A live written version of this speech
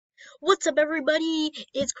What's up, everybody?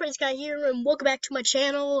 It's Krazy here, and welcome back to my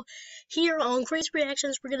channel. Here on Krazy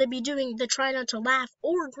Reactions, we're going to be doing the Try Not to Laugh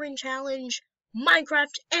or Grin Challenge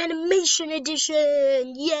Minecraft Animation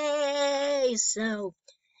Edition! Yay! So,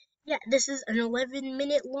 yeah, this is an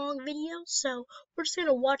 11-minute long video, so we're just going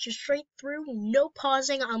to watch it straight through, no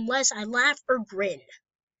pausing unless I laugh or grin.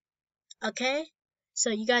 Okay? So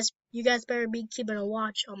you guys better be keeping a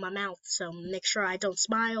watch on my mouth, so make sure I don't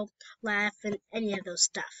smile, laugh, and any of those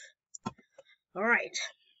stuff. Alright,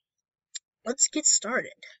 let's get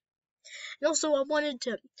started. And also, I wanted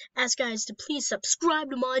to ask guys to please subscribe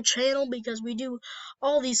to my channel because we do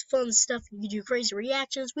all these fun stuff. We do crazy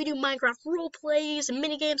reactions, we do Minecraft roleplays and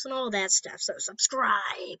minigames and all that stuff, so subscribe.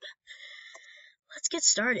 Let's get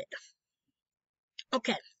started.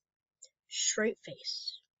 Okay, straight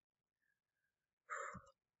face.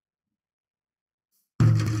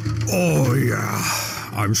 Oh yeah,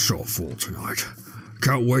 I'm so full tonight.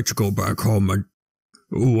 Can't wait to go back home and...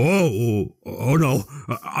 Whoa, oh no,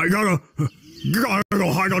 I gotta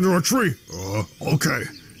go hide under a tree. Okay.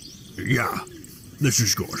 Yeah, this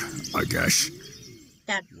is good, I guess.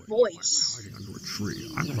 That voice. Hiding under a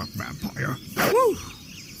tree, I'm a vampire. Woo!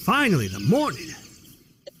 Finally, the morning.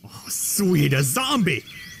 Oh, sweet, a zombie.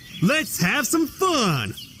 Let's have some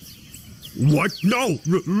fun. What? No,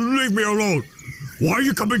 leave me alone. Why are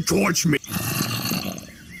you coming towards me?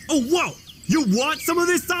 Oh, whoa! You want some of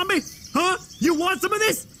this, zombie? Huh? You want some of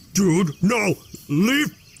this? Dude, no.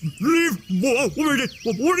 Leave. Whoa, what are you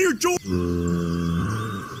doing?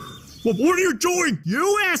 What are you doing?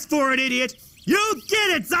 You asked for it, idiot. You get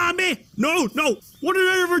it, zombie. No. What did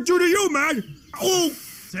I ever do to you, man? Oh!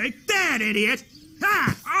 Take that, idiot.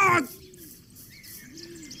 Ha!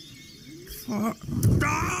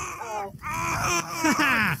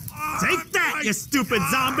 Take that, you stupid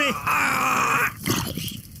zombie.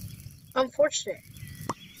 Unfortunate.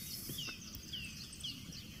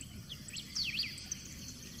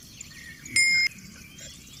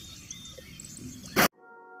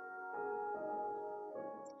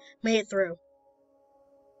 Made it through.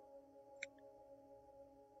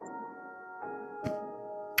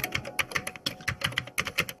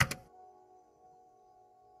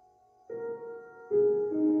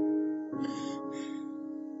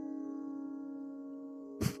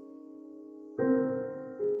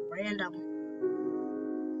 Random.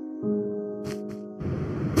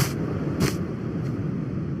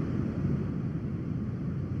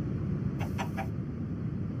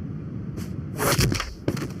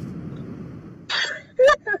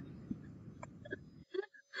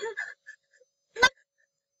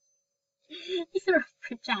 He threw a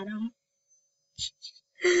fridge at him.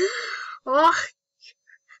 Oh,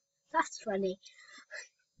 that's funny.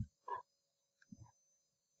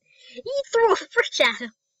 He threw a fridge at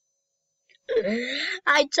him.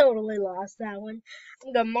 I totally lost that one.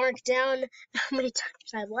 I'm gonna mark down how many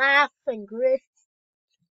times I laugh and grin.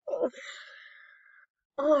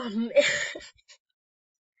 Oh man.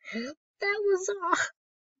 That was all.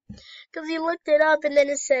 Because he looked it up and then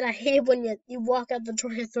it said, I hate when you walk out the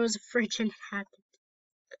door and throws a fridge and it happened.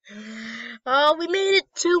 Oh, we made it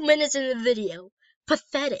 2 minutes in the video.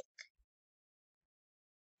 Pathetic.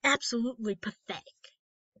 Absolutely pathetic.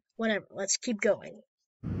 Whatever, let's keep going.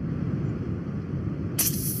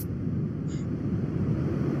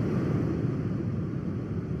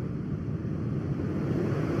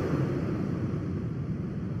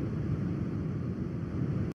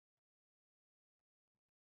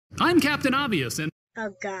 I'm Captain Obvious, and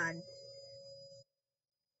Oh god.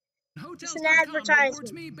 hotels.com It's an advertisement.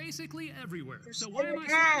 reports me basically everywhere. There's So why an am I ad.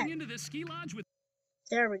 sliding into this ski lodge with...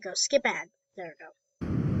 There we go. Skip ad. There we go.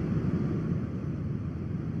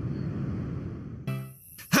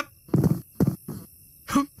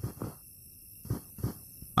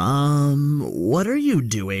 What are you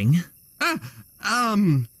doing?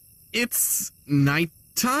 It's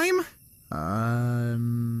nighttime?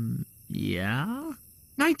 Yeah?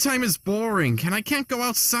 Nighttime is boring, and I can't go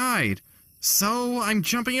outside. So I'm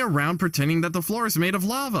jumping around pretending that the floor is made of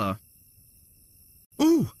lava.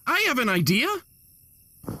 Ooh, I have an idea!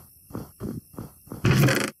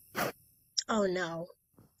 Oh no.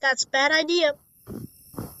 That's a bad idea.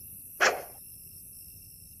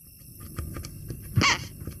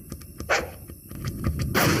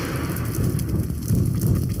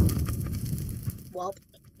 Well,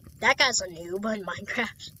 that guy's a noob on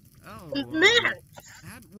Minecraft. Oh, Man!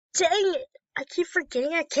 Dang it! I keep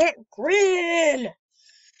forgetting I can't grin!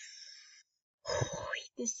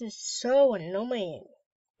 This is so annoying.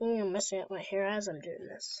 I'm messing up my hair as I'm doing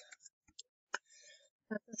this.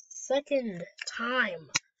 That's the second time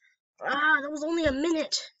Ah, that was only a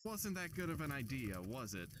minute. Wasn't that good of an idea,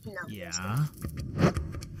 was it? No, it wasn't. Yeah?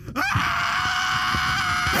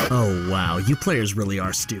 Oh, wow, you players really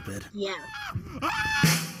are stupid. Yeah.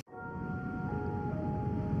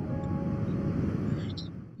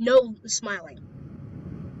 No smiling.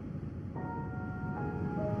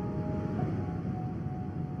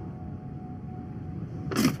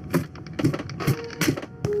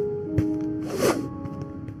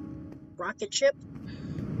 Rocket ship.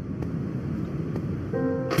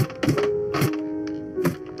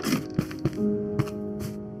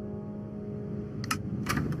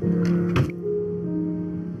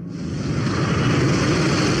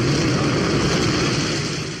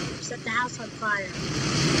 Set the house on fire.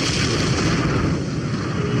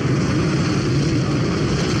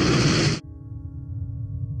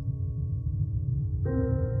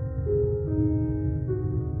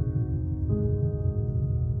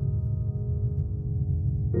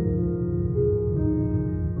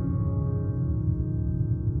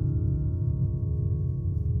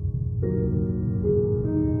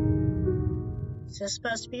 Is this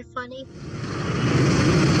supposed to be funny?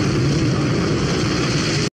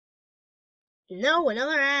 No,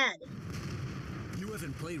 another ad. You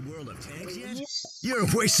haven't played World of Tanks yet? Please You're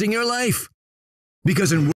wasting your life!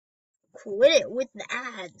 Because in quit it with the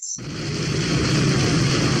ads.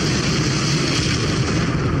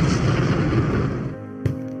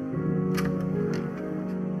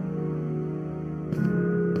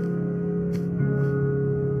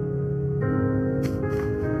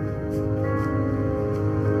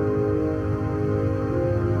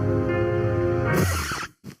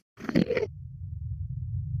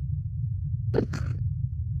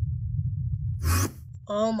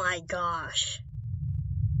 Oh my gosh.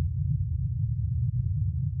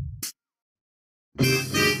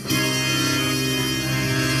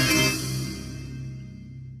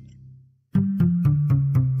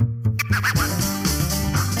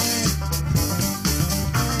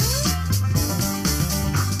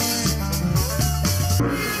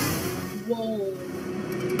 Whoa.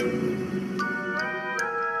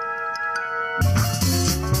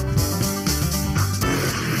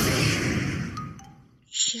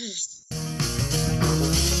 Jeez.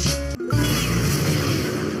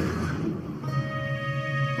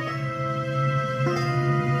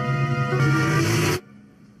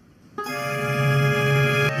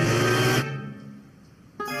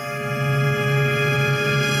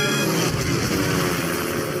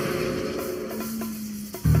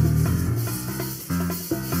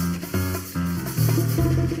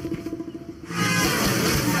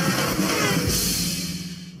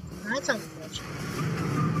 That's unfortunate.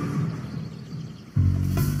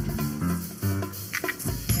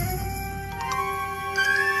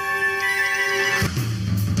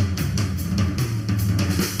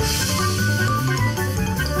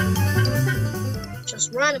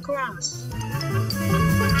 Just run across.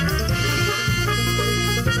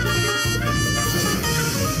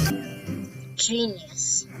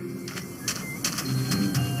 Genius.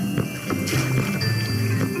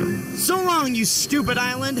 So long, you stupid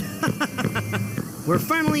island! We're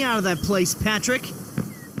finally out of that place, Patrick.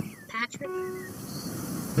 Patrick?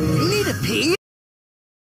 You need a pee?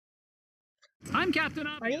 I'm Captain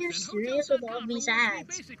Obvious. Are you and serious with all Hotels.com these promotes me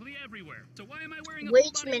ads? Basically everywhere. So why am I wearing a Way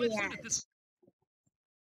full too body many wetsuit at this?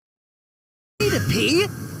 ads. Need a pee?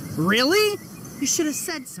 Really? You should have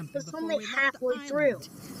said something It's before only we left halfway the through.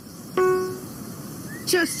 island.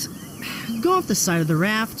 Just go off the side of the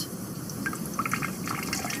raft.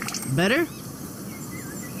 Better?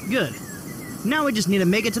 Good. Now we just need to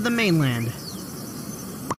make it to the mainland.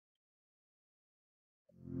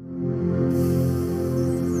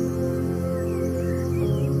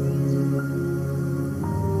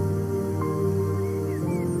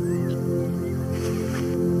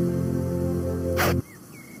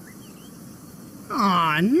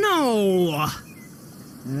 Aw, no!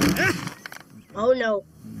 Oh no.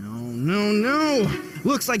 No.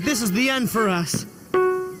 Looks like this is the end for us.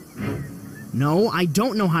 No, I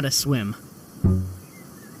don't know how to swim.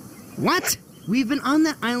 What? We've been on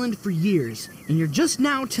that island for years, and you're just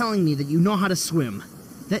now telling me that you know how to swim.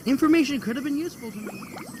 That information could have been useful to me.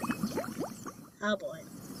 Oh boy.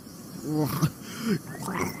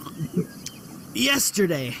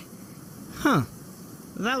 Yesterday. Huh.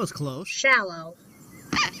 That was close. Shallow.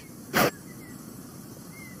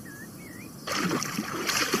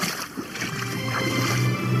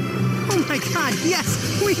 Oh my god,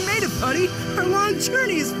 yes! We made it, buddy! Our long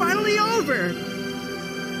journey is finally over!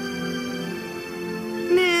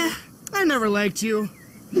 Nah, I never liked you.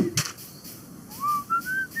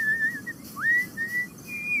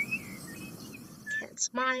 Can't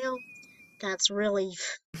smile. That's really...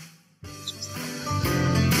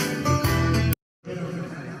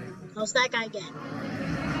 How's that guy get?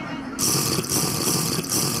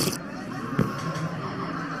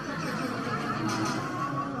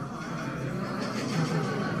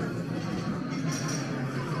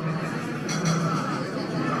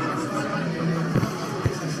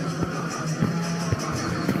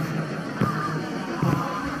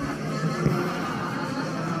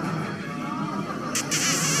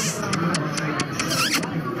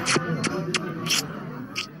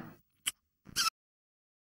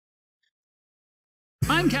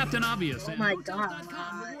 I'm Captain Obvious, Oh and my Hotels.com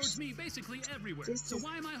gosh. rewards me basically everywhere. This So is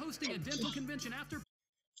why am I hosting a dental convention after?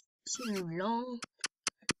 too long.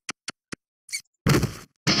 Wow.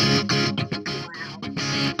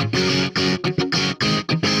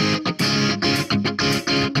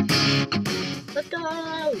 Let's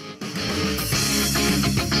go!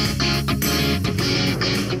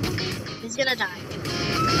 He's gonna die.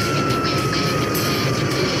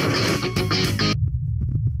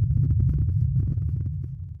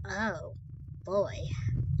 Oh, boy.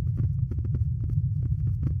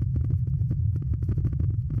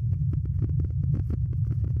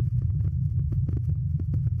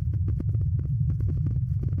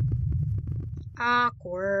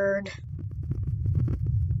 Awkward.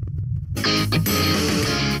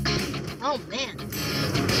 Oh, man.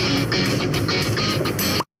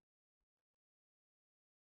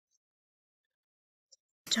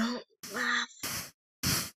 Don't laugh.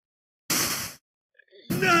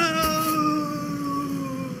 No!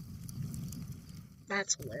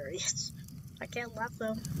 That's hilarious. I can't laugh,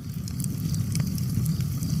 though.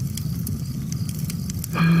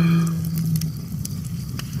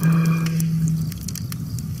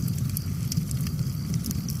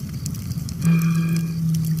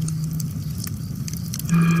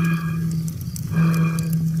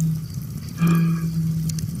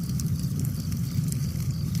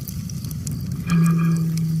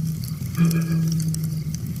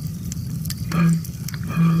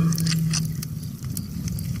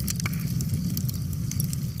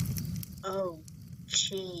 Oh,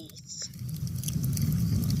 jeez.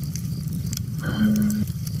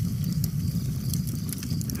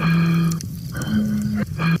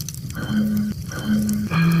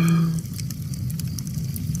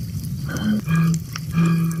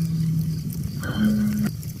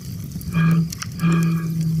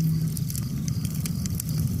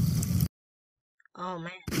 Oh,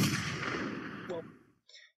 man. Well,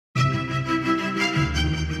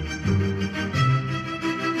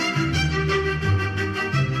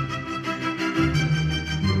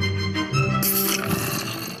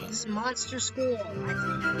 this monster school, I think.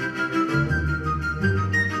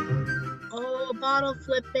 Oh, bottle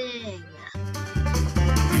flipping.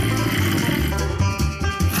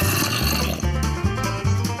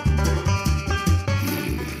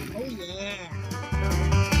 Oh, yeah.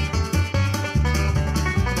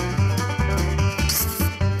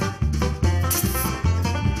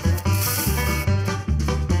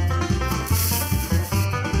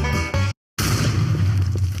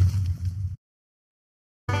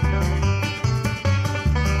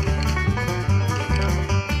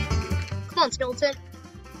 Come on, skeleton.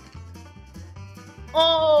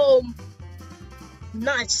 Oh,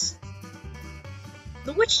 nice.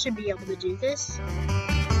 The witch should be able to do this.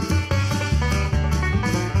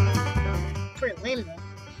 Pretty lame, though.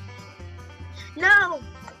 No!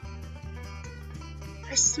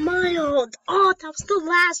 I smiled. Oh, that was the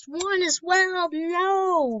last one as well.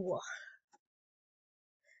 No!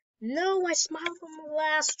 No, I smiled on the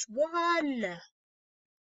last one.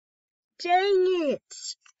 Dang it.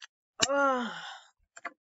 Ugh.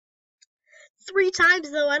 3 times,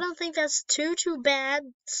 though. I don't think that's too bad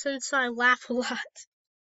since I laugh a lot.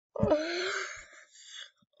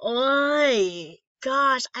 Oh,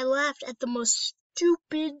 gosh, I laughed at the most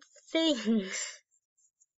stupid things.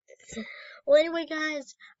 Well, anyway,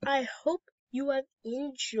 guys, I hope you have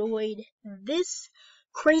enjoyed this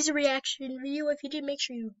crazy reaction video. If you did, make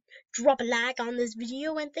sure you drop a like on this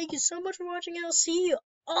video. And thank you so much for watching. And I'll see you,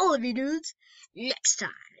 all of you dudes, next time.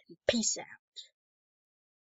 Peace out.